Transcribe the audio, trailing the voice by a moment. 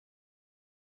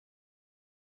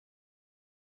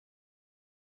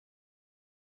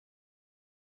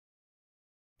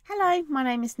Hello, my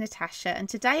name is Natasha and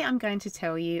today I'm going to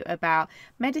tell you about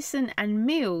medicine and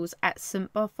meals at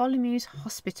St Bartholomew's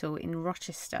Hospital in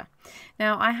Rochester.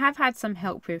 Now, I have had some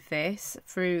help with this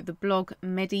through the blog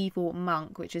Medieval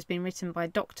Monk, which has been written by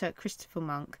Dr. Christopher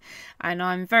Monk, and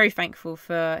I'm very thankful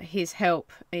for his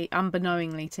help,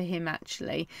 unbeknowingly to him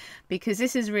actually, because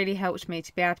this has really helped me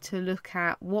to be able to look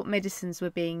at what medicines were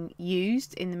being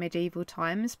used in the medieval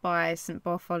times by St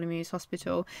Bartholomew's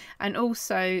Hospital and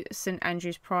also St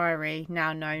Andrew's Priory,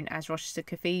 now known as Rochester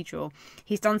Cathedral.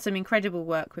 He's done some incredible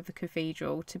work with the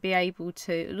cathedral to be able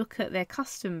to look at their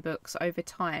custom books over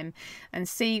time and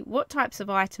see what types of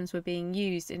items were being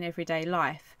used in everyday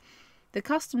life. The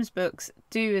customs books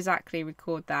do exactly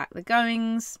record that, the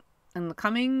goings and the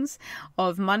comings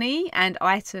of money and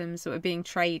items that were being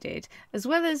traded, as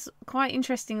well as, quite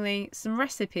interestingly, some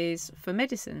recipes for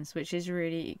medicines, which is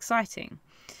really exciting.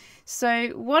 So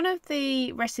one of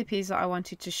the recipes that I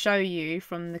wanted to show you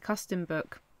from the custom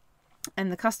book,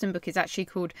 and the custom book is actually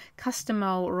called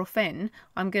Customal Rofen.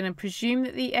 I'm going to presume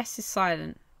that the S is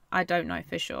silent. I don't know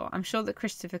for sure. I'm sure that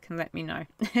Christopher can let me know.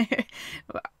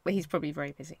 But he's probably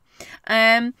very busy.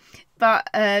 But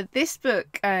this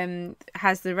book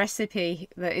has the recipe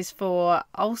that is for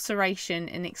ulceration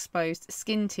in exposed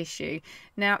skin tissue.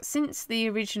 Now, since the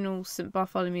original St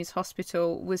Bartholomew's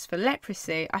Hospital was for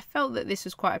leprosy, I felt that this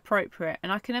was quite appropriate.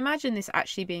 And I can imagine this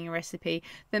actually being a recipe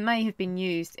that may have been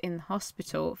used in the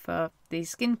hospital for the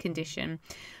skin condition,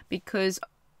 because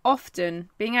often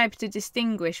being able to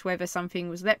distinguish whether something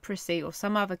was leprosy or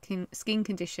some other skin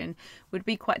condition would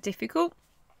be quite difficult.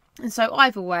 And so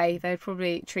either way, they'd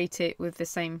probably treat it with the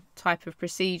same type of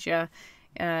procedure.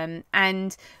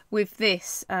 And with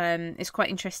this, it's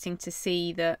quite interesting to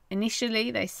see that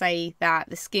initially they say that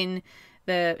the skin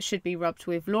should be rubbed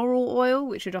with laurel oil,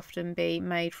 which would often be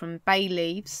made from bay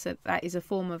leaves. So that is a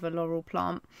form of a laurel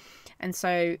plant. And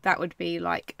so that would be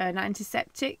like an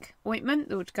antiseptic ointment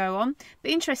that would go on.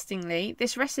 But interestingly,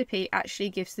 this recipe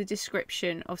actually gives the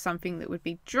description of something that would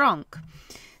be drunk.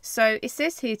 So it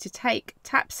says here to take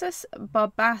Tapsus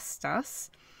barbastus,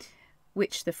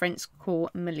 which the French call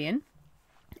mullein,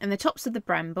 and the tops of the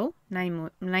bramble,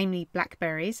 namely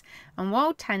blackberries, and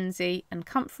wild tansy and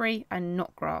comfrey and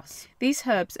knotgrass. These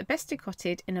herbs are best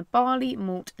decocted in a barley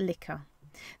malt liquor.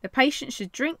 The patient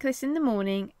should drink this in the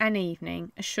morning and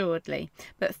evening, assuredly,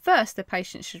 but first the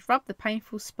patient should rub the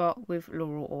painful spot with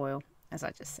laurel oil, as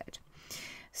I just said.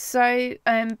 So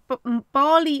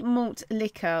barley malt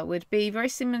liquor would be very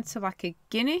similar to like a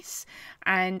Guinness,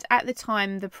 and at the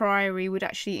time the priory would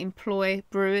actually employ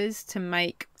brewers to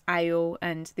make ale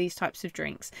and these types of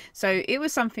drinks, so it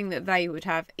was something that they would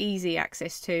have easy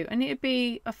access to, and it would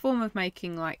be a form of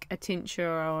making like a tincture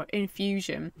or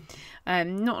infusion,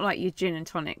 not like your gin and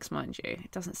tonics, mind you.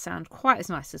 It doesn't sound quite as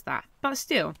nice as that, but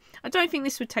still I don't think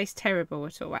this would taste terrible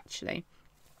at all actually.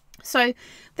 So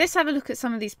let's have a look at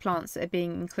some of these plants that are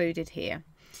being included here.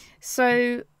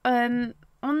 So on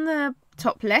the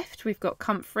top left we've got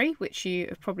comfrey, which you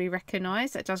have probably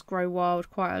recognised. That does grow wild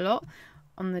quite a lot.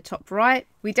 On the top right,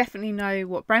 we definitely know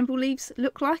what bramble leaves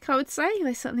look like, I would say.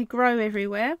 They certainly grow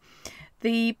everywhere.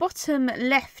 The bottom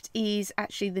left is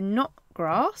actually the knot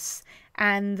grass,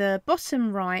 and the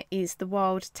bottom right is the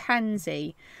wild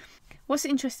tansy. What's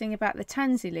interesting about the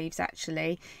tansy leaves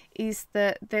actually is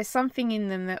that there's something in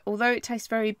them that, although it tastes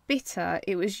very bitter,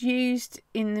 it was used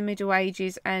in the Middle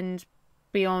Ages and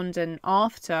beyond and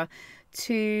after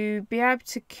to be able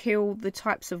to kill the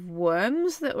types of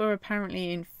worms that were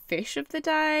apparently in fish of the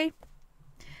day.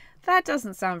 That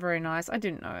doesn't sound very nice. I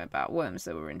didn't know about worms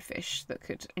that were in fish that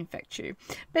could infect you.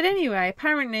 But anyway,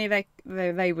 apparently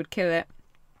they would kill it.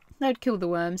 They would kill the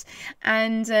worms,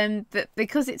 and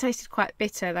because it tasted quite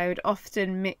bitter, they would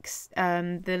often mix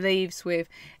the leaves with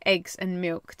eggs and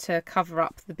milk to cover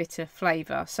up the bitter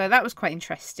flavour. So that was quite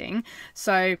interesting.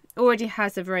 So already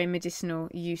has a very medicinal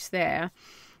use there.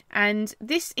 And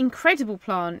this incredible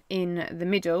plant in the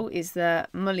middle is the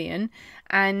mullein,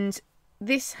 and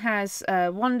this has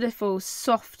wonderful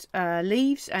soft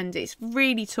leaves, and it's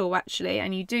really tall actually,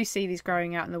 and you do see these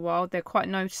growing out in the wild. They're quite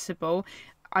noticeable.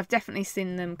 I've definitely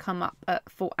seen them come up at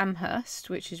Fort Amherst,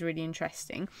 which is really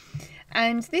interesting.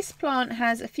 And this plant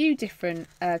has a few different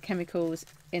chemicals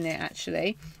in it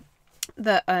actually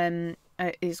that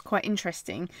is quite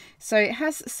interesting. So it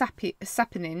has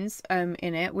saponins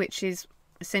in it, which is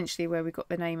essentially where we got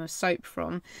the name of soap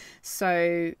from.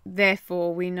 So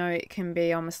therefore we know it can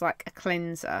be almost like a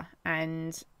cleanser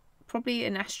and probably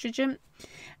an astringent.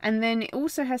 And then it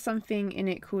also has something in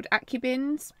it called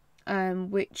acubins,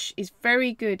 which is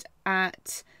very good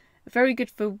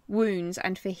for wounds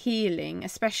and for healing,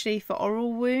 especially for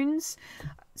oral wounds.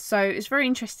 So it's very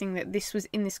interesting that this was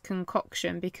in this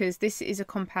concoction, because this is a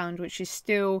compound which is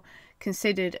still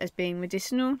considered as being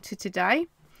medicinal to today.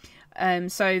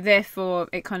 So therefore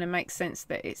it kind of makes sense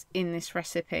that it's in this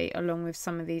recipe, along with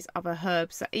some of these other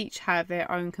herbs that each have their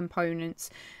own components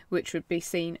which would be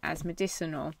seen as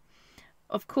medicinal.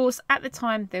 Of course, at the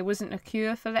time there wasn't a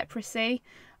cure for leprosy.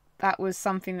 That was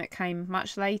something that came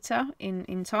much later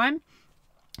in time.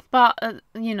 But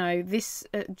you know, this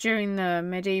during the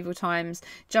medieval times,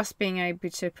 just being able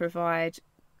to provide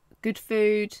good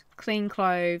food, clean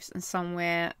clothes, and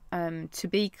somewhere to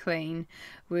be clean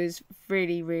was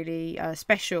really, really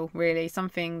special. Really,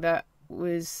 something that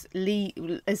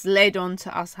has led on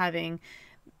to us having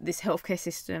this healthcare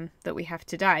system that we have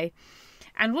today.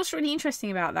 And what's really interesting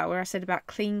about that, where I said about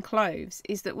clean clothes,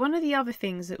 is that one of the other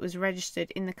things that was registered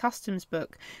in the customs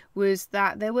book was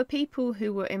that there were people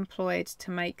who were employed to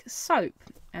make soap.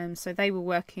 So they were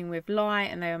working with lye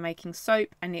and they were making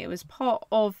soap, and it was part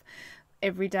of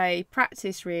everyday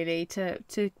practice really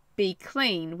to be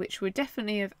clean, which would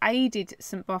definitely have aided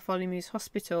St Bartholomew's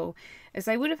Hospital, as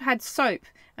they would have had soap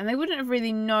and they wouldn't have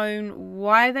really known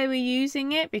why they were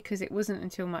using it, because it wasn't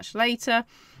until much later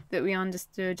that we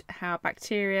understood how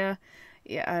bacteria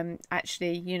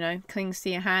actually, you know, clings to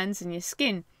your hands and your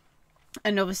skin.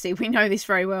 And obviously we know this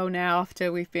very well now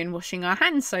after we've been washing our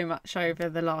hands so much over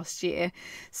the last year.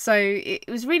 So it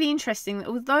was really interesting that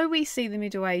although we see the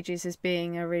Middle Ages as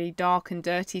being a really dark and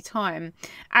dirty time,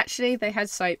 actually they had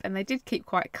soap and they did keep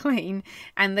quite clean,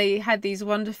 and they had these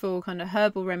wonderful kind of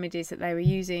herbal remedies that they were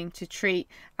using to treat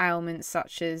ailments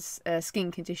such as skin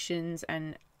conditions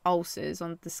and ulcers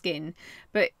on the skin.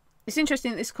 But it's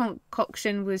interesting that this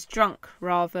concoction was drunk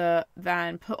rather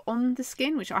than put on the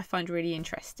skin, which I find really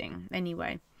interesting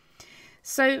anyway.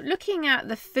 So looking at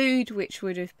the food which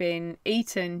would have been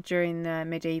eaten during the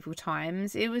medieval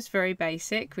times, it was very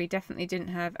basic. We definitely didn't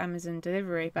have Amazon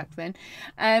delivery back then.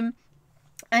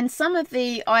 And some of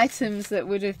the items that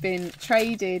would have been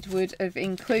traded would have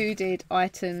included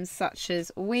items such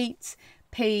as wheat,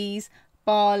 peas,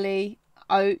 barley,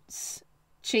 oats,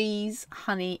 cheese,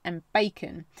 honey and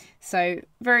bacon. So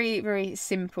very, very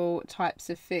simple types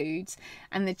of foods.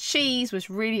 And the cheese was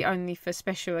really only for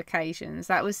special occasions.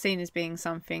 That was seen as being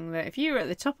something that if you were at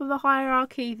the top of the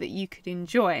hierarchy, that you could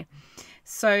enjoy.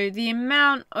 So the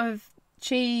amount of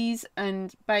cheese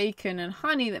and bacon and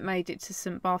honey that made it to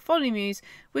St Bartholomew's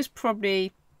was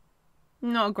probably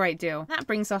not a great deal. That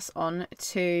brings us on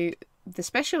to the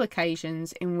special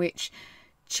occasions in which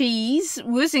cheese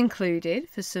was included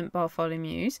for St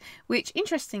Bartholomew's, which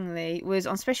interestingly was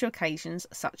on special occasions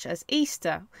such as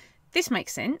Easter. This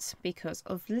makes sense because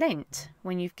of Lent.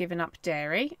 When you've given up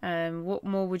dairy, what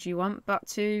more would you want but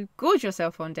to gorge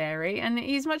yourself on dairy and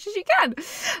eat as much as you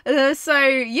can?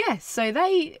 So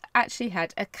they actually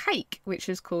had a cake which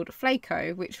was called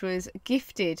Flaco, which was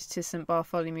gifted to St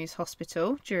Bartholomew's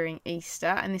Hospital during Easter,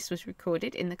 and this was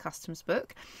recorded in the customs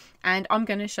book. And I'm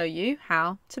going to show you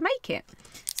how to make it.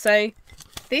 So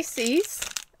this is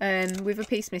with a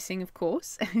piece missing, of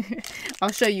course.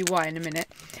 I'll show you why in a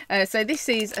minute. So this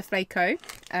is a Flaco.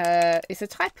 It's a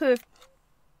type of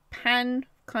pan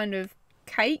kind of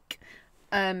cake.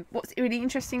 What's really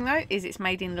interesting though is it's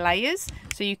made in layers,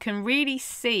 so you can really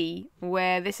see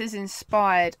where this has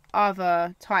inspired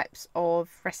other types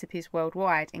of recipes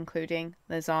worldwide, including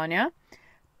lasagna,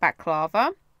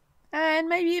 baklava, and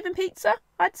maybe even pizza,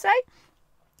 I'd say.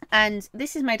 And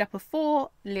this is made up of 4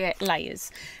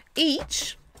 layers,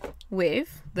 each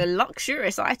with the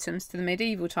luxurious items to the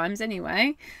medieval times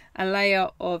anyway, a layer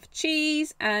of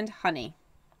cheese and honey.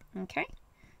 Okay.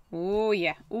 Oh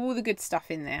yeah, all the good stuff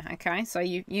in there. Okay, so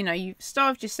you've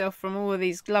starved yourself from all of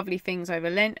these lovely things over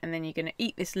Lent, and then you're going to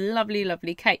eat this lovely,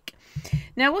 lovely cake.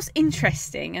 Now what's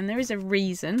interesting, and there is a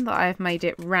reason that I have made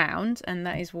it round, and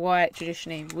that is why it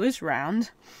traditionally was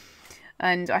round.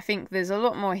 And I think there's a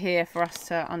lot more here for us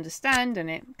to understand,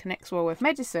 and it connects well with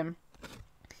medicine.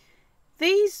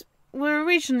 These were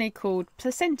originally called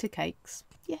placenta cakes.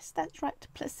 Yes, that's right,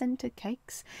 placenta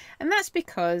cakes. And that's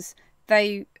because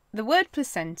the word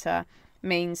placenta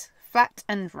means flat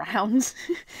and round.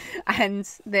 And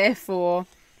therefore,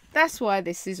 that's why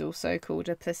this is also called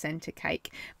a placenta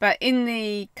cake. But in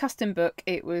the custom book,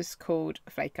 it was called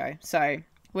Flaco. So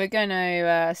we're going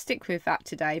to stick with that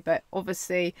today. But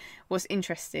obviously, what's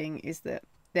interesting is that,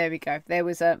 there we go, there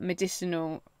was a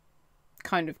medicinal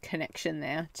kind of connection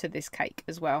there to this cake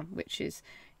as well, which is,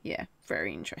 yeah,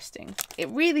 very interesting. It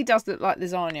really does look like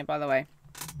lasagna, by the way.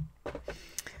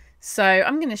 So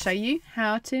I'm going to show you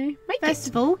how to make First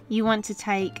of all, you want to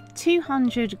take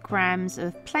 200 grams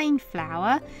of plain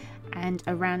flour and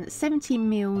around 70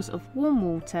 ml of warm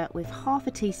water with half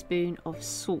a teaspoon of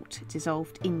salt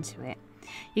dissolved into it.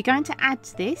 You're going to add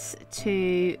this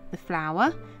to the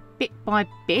flour bit by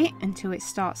bit until it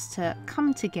starts to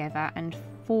come together and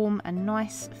form a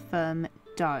nice firm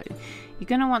dough. You're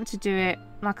going to want to do it,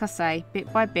 like I say,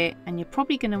 bit by bit, and you're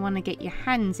probably going to want to get your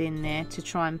hands in there to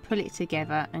try and pull it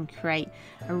together and create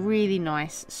a really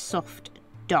nice soft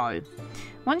dough.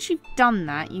 Once you've done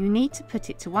that, you need to put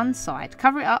it to one side,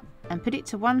 cover it up and put it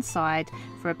to one side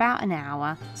for about an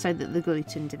hour so that the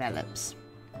gluten develops.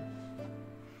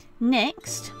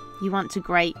 Next, you want to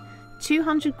grate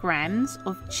 200 grams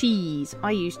of cheese.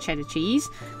 I use cheddar cheese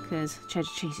because cheddar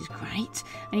cheese is great.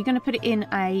 And you're going to put it in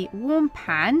a warm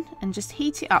pan and just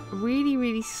heat it up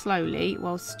really slowly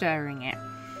while stirring it.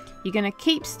 You're going to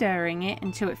keep stirring it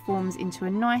until it forms into a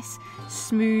nice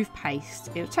smooth paste.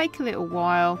 It'll take a little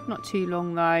while, not too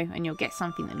long though, and you'll get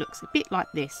something that looks a bit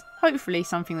like this. Hopefully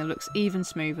something that looks even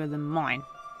smoother than mine.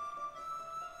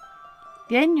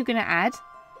 Then you're going to add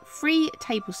 3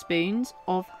 tablespoons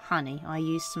of honey. I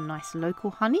use some nice local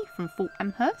honey from Fort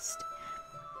Amherst.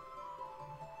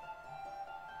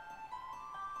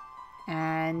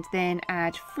 And then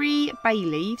add 3 bay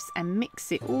leaves and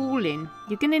mix it all in.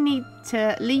 You're going to need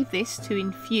to leave this to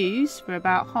infuse for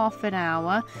about half an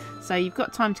hour, so you've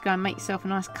got time to go and make yourself a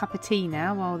nice cup of tea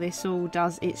now while this all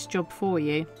does its job for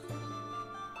you.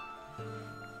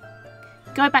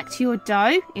 Go back to your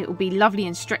dough. It will be lovely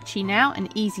and stretchy now and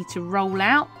easy to roll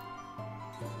out.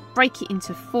 Break it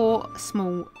into 4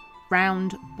 small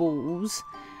round balls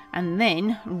and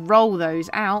then roll those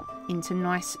out into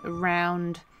nice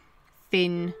round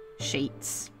thin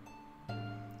sheets.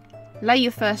 Lay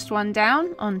your first one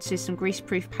down onto some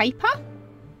greaseproof paper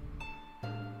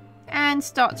and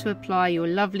start to apply your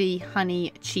lovely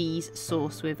honey cheese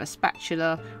sauce with a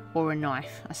spatula or a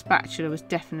knife. A spatula was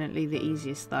definitely the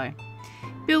easiest though.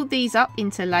 Build these up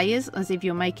into layers as if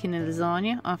you're making a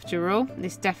lasagna. After all,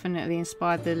 this definitely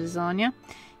inspired the lasagna.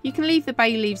 You can leave the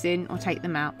bay leaves in or take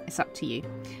them out, it's up to you.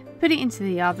 Put it into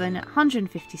the oven at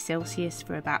 150 Celsius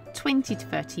for about 20 to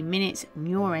 30 minutes and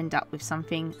you'll end up with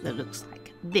something that looks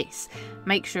like this.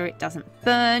 Make sure it doesn't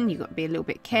burn, you've got to be a little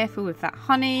bit careful with that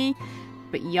honey,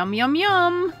 but yum yum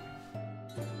yum!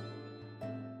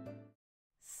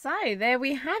 So there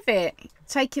we have it.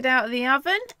 Take it out of the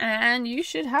oven and you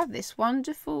should have this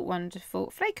wonderful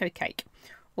Flako cake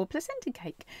or placenta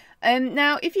cake.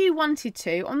 Now if you wanted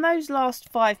to, on those last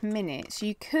 5 minutes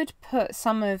you could put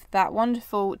some of that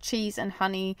wonderful cheese and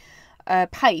honey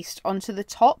paste onto the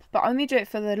top, but only do it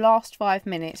for the last 5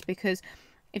 minutes, because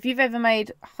if you've ever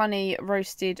made honey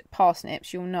roasted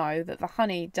parsnips, you'll know that the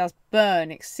honey does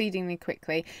burn exceedingly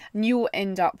quickly and you will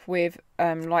end up with,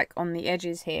 like on the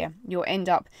edges here, you'll end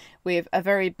up with a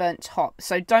very burnt top.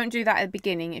 So don't do that at the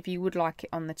beginning if you would like it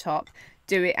on the top.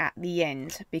 Do it at the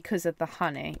end because of the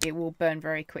honey. It will burn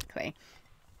very quickly.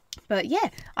 But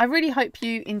yeah, I really hope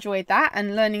you enjoyed that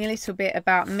and learning a little bit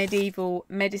about medieval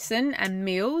medicine and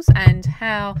meals and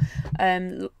how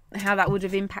that would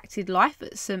have impacted life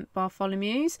at St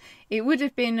Bartholomew's. It would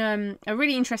have been a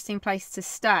really interesting place to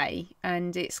stay,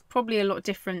 and it's probably a lot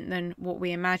different than what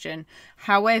we imagine.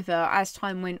 However, as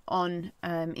time went on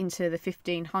into the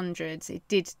 1500s, it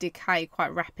did decay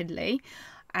quite rapidly,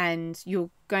 and you're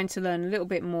going to learn a little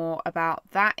bit more about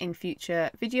that in future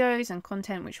videos and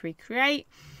content which we create.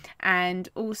 And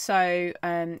also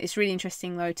it's really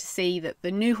interesting though to see that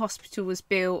the new hospital was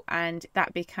built and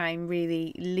that became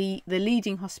really the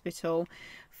leading hospital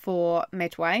for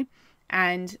Medway,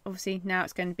 and obviously now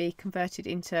it's going to be converted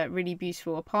into really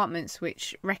beautiful apartments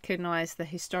which recognise the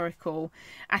historical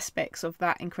aspects of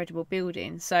that incredible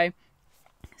building. So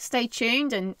stay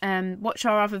tuned and watch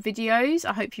our other videos.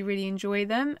 I hope you really enjoy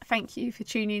them. Thank you for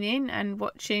tuning in and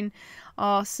watching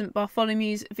our St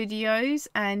Bartholomew's videos,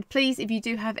 and please, if you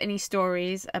do have any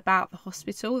stories about the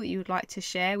hospital that you would like to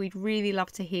share, we'd really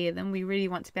love to hear them. We really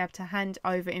want to be able to hand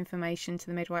over information to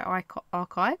the Medway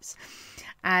archives,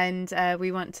 and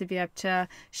we want to be able to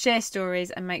share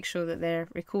stories and make sure that they're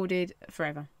recorded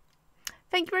forever.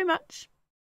 Thank you very much.